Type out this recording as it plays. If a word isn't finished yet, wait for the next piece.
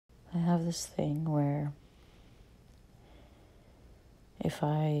I have this thing where if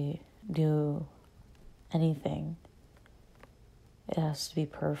I do anything, it has to be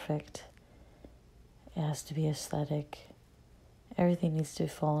perfect. It has to be aesthetic. Everything needs to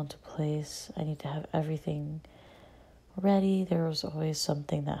fall into place. I need to have everything ready. There was always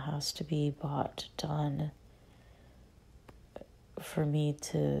something that has to be bought, done for me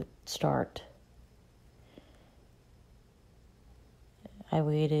to start. I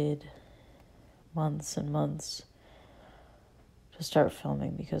waited months and months to start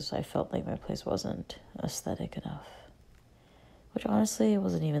filming because I felt like my place wasn't aesthetic enough. Which honestly, it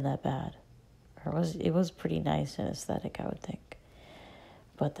wasn't even that bad. It was pretty nice and aesthetic, I would think.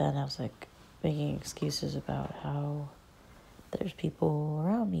 But then I was like making excuses about how there's people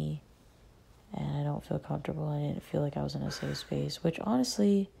around me and I don't feel comfortable. I didn't feel like I was in a safe space, which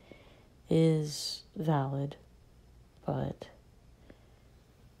honestly is valid, but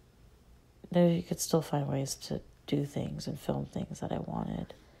you could still find ways to do things and film things that I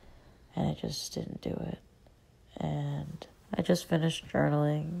wanted, and I just didn't do it. And I just finished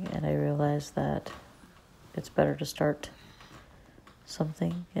journaling, and I realized that it's better to start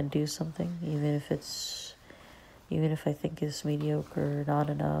something and do something, even if I think it's mediocre, not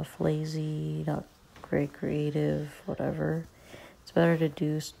enough, lazy, not very creative, whatever. It's better to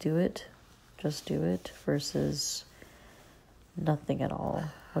do it, just do it, versus nothing at all,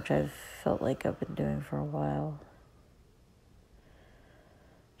 which I've felt like I've been doing for a while.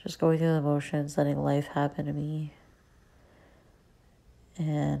 Just going through the motions, letting life happen to me.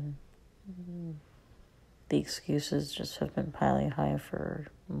 And the excuses just have been piling high for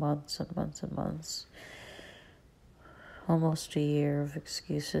months and months and months. Almost a year of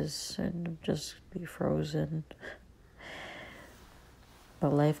excuses and just be frozen.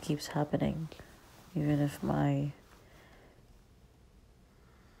 But life keeps happening, even if my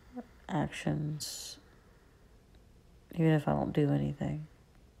actions, even if I don't do anything.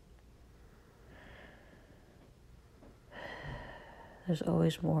 There's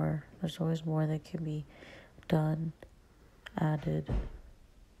always more. There's always more that can be done, added,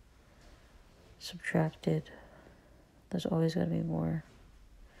 subtracted. There's always going to be more.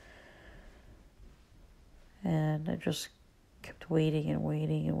 And I just kept waiting and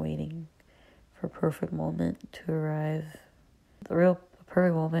waiting and waiting for a perfect moment to arrive. The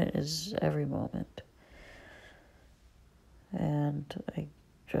perfect moment is every moment. And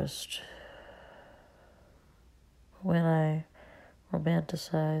when I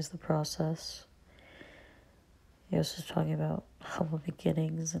romanticize the process, he was just talking about humble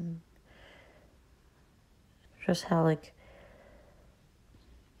beginnings and just how, like,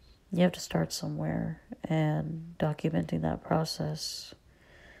 you have to start somewhere, and documenting that process,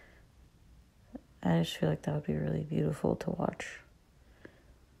 I just feel like that would be really beautiful to watch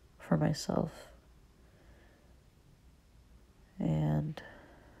for myself and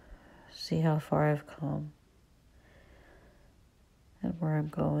see how far I've come and where I'm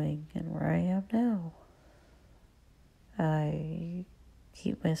going and where I am now. I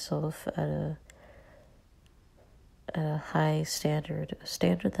keep myself at a high standard, a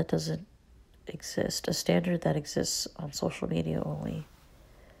standard that doesn't exist, a standard that exists on social media only,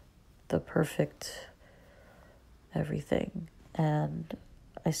 the perfect everything. And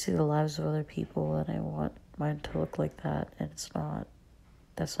I see the lives of other people and I want mine to look like that, and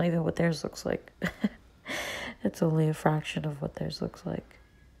that's not even what theirs looks like. It's only a fraction of what theirs looks like.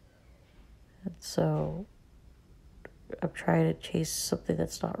 And so I'm trying to chase something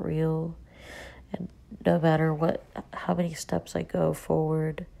that's not real, and no matter how many steps I go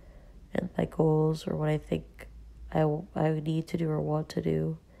forward in my goals or what I think I need to do or want to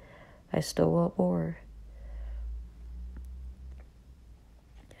do, I still want more.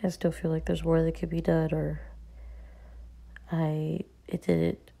 I still feel like there's more that could be done, or it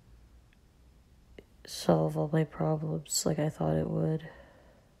didn't solve all my problems like I thought it would.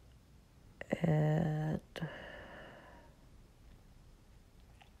 And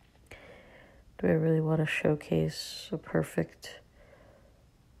do I really want to showcase a perfect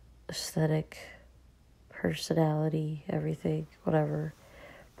aesthetic, personality, everything, whatever,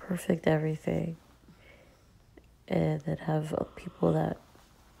 perfect everything, and then have people that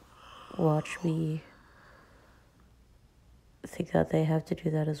watch me think that they have to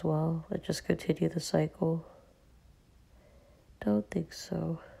do that as well and just continue the cycle? Don't think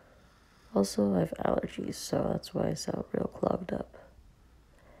so. Also, I have allergies, so that's why I sound real clogged up.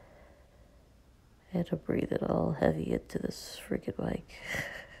 I had to breathe it all heavy into this freaking mic.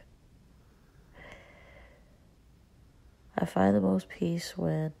 I find the most peace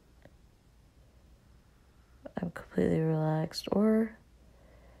when I'm completely relaxed, or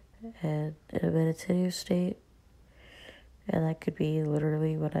and in a meditative state. And that could be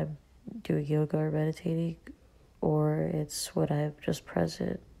literally when I'm doing yoga or meditating, or it's when I'm just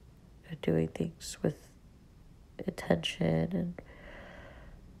present and doing things with intention and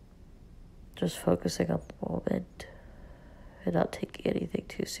just focusing on the moment and not taking anything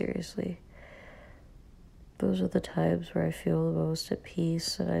too seriously. Those are the times where I feel the most at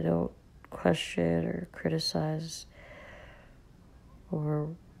peace, and I don't question or criticize or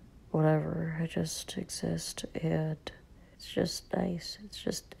whatever. I just exist, and it's just nice.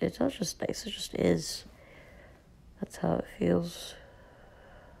 It's not just nice, it just is. That's how it feels.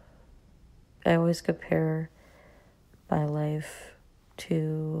 I always compare my life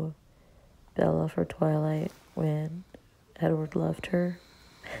to Bella for Twilight when Edward left her.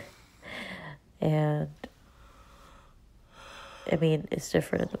 And I mean, it's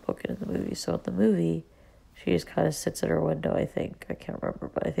different in the book and in the movie. So in the movie, she just kind of sits at her window, I think. I can't remember,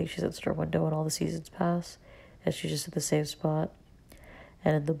 but I think she sits at her window when all the seasons pass. And she's just at the same spot.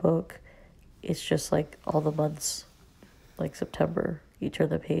 And in the book, it's just like all the months, like September, you turn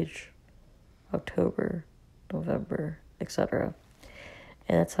the page, October, November, etc.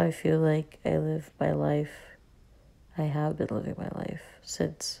 And that's how I feel like I live my life. I have been living my life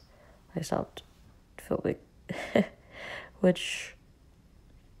since I stopped filming. Which,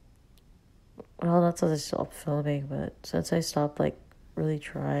 well, not since I stopped filming, but since I stopped, like, really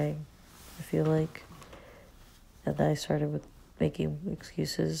trying, I feel like. And then I started with making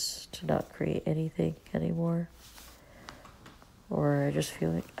excuses to not create anything anymore. Or I just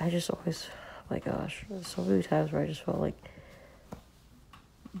feel like, I just always, oh my gosh, there's so many times where I just felt like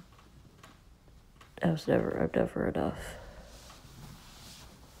I'm never enough.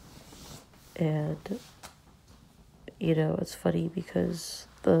 And, you know, it's funny because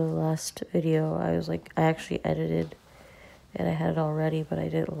the last video, I actually edited and I had it all ready, but I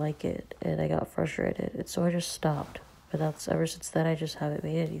didn't like it and I got frustrated. And so I just stopped. But that's, ever since then, I just haven't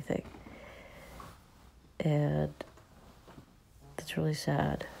made anything. And it's really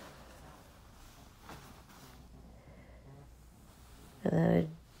sad. And then,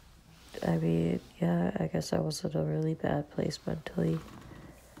 I mean, yeah, I guess I was in a really bad place mentally.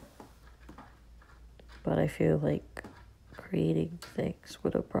 But I feel like creating things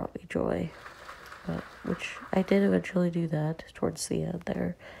would have brought me joy. But, which I did eventually do that towards the end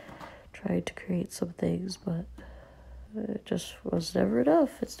there. Tried to create some things, but it just was never enough.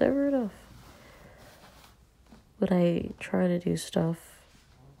 It's never enough. When I try to do stuff,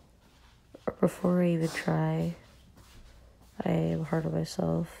 or before I even try, I am hard on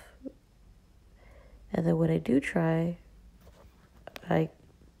myself. And then when I do try, I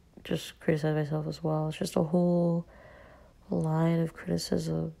just criticize myself as well. It's just a whole line of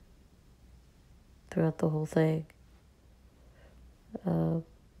criticism throughout the whole thing. And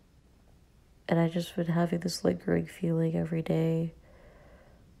I just been having this lingering feeling every day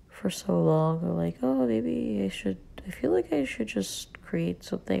for so long. I'm like, oh, maybe I feel like I should just create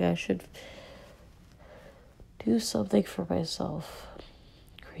something. I should do something for myself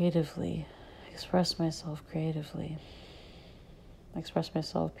creatively. Express myself creatively. Express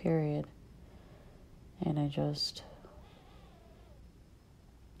myself, period. And I just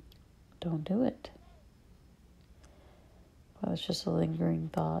don't do it. Well, it's just a lingering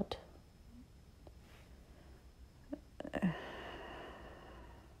thought.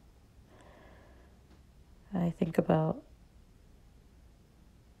 I think about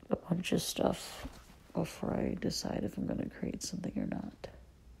a bunch of stuff before I decide if I'm going to create something or not.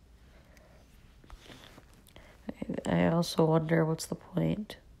 I also wonder what's the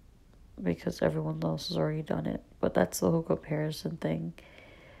point, because everyone else has already done it. But that's the whole comparison thing,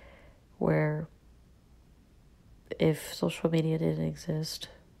 where if social media didn't exist,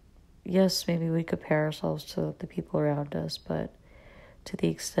 yes, maybe we'd compare ourselves to the people around us, but to the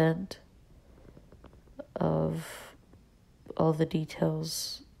extent of all the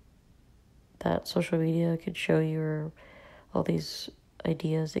details that social media could show you, or all these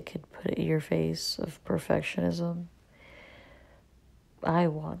ideas it could put in your face of perfectionism, I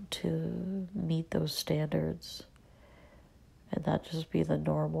want to meet those standards and not just be the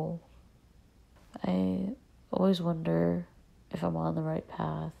normal. I always wonder if I'm on the right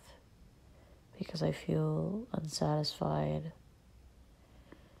path because I feel unsatisfied.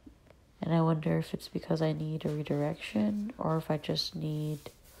 And I wonder if it's because I need a redirection or if I just need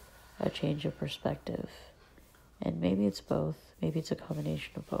a change of perspective. And maybe it's both. Maybe it's a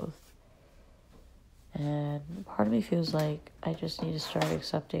combination of both. And part of me feels like I just need to start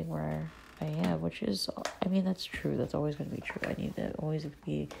accepting where I am, which is, I mean, that's true. That's always going to be true. I need to always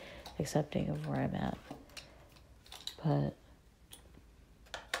be accepting of where I'm at. But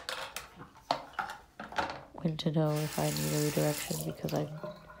when to know if I need a redirection because I'm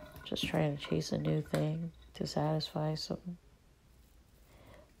just trying to chase a new thing to satisfy some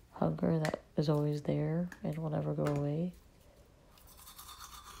hunger that is always there and will never go away.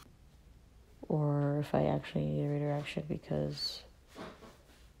 Or if I actually need a redirection because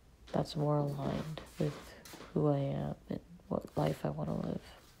that's more aligned with who I am and what life I want to live.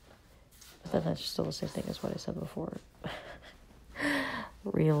 But then that's still the same thing as what I said before.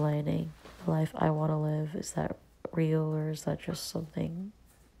 Realigning the life I want to live. Is that real, or is that just something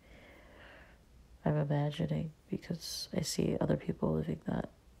I'm imagining because I see other people living that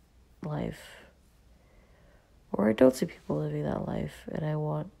life? Or I don't see people living that life and I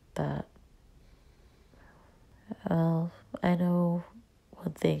want that. I know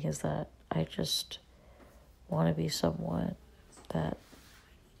one thing is that I just want to be someone that,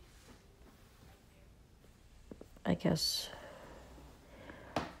 I guess,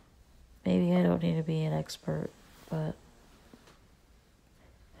 maybe I don't need to be an expert, but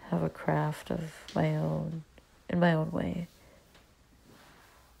have a craft of my own, in my own way.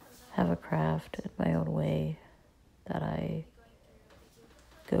 Have a craft in my own way that I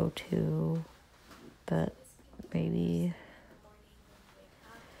go to, that maybe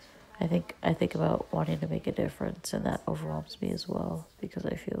I think about wanting to make a difference, and that overwhelms me as well because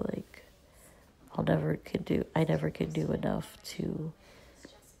I feel like I never can do enough to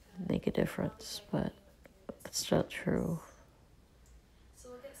make a difference, but that's not true.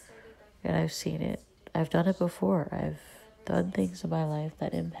 And I've seen it. I've done it before. I've done things in my life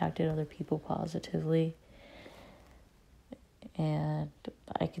that impacted other people positively, and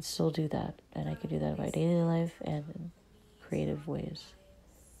I can still do that, and I can do that in my daily life and in creative ways.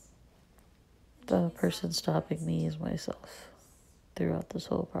 The person stopping me is myself throughout this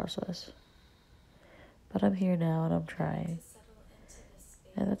whole process. But I'm here now and I'm trying.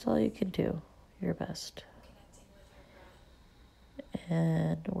 And that's all you can do. Your best.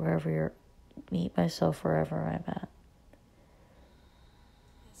 And meet myself wherever I'm at.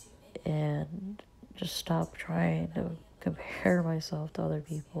 And just stop trying to compare myself to other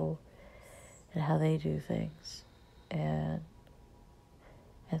people and how they do things. And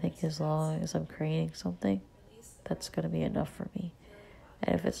I think as long as I'm creating something, that's going to be enough for me.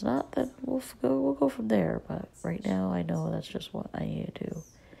 And if it's not, then we'll go from there. But right now, I know that's just what I need to do,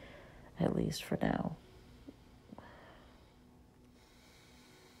 at least for now.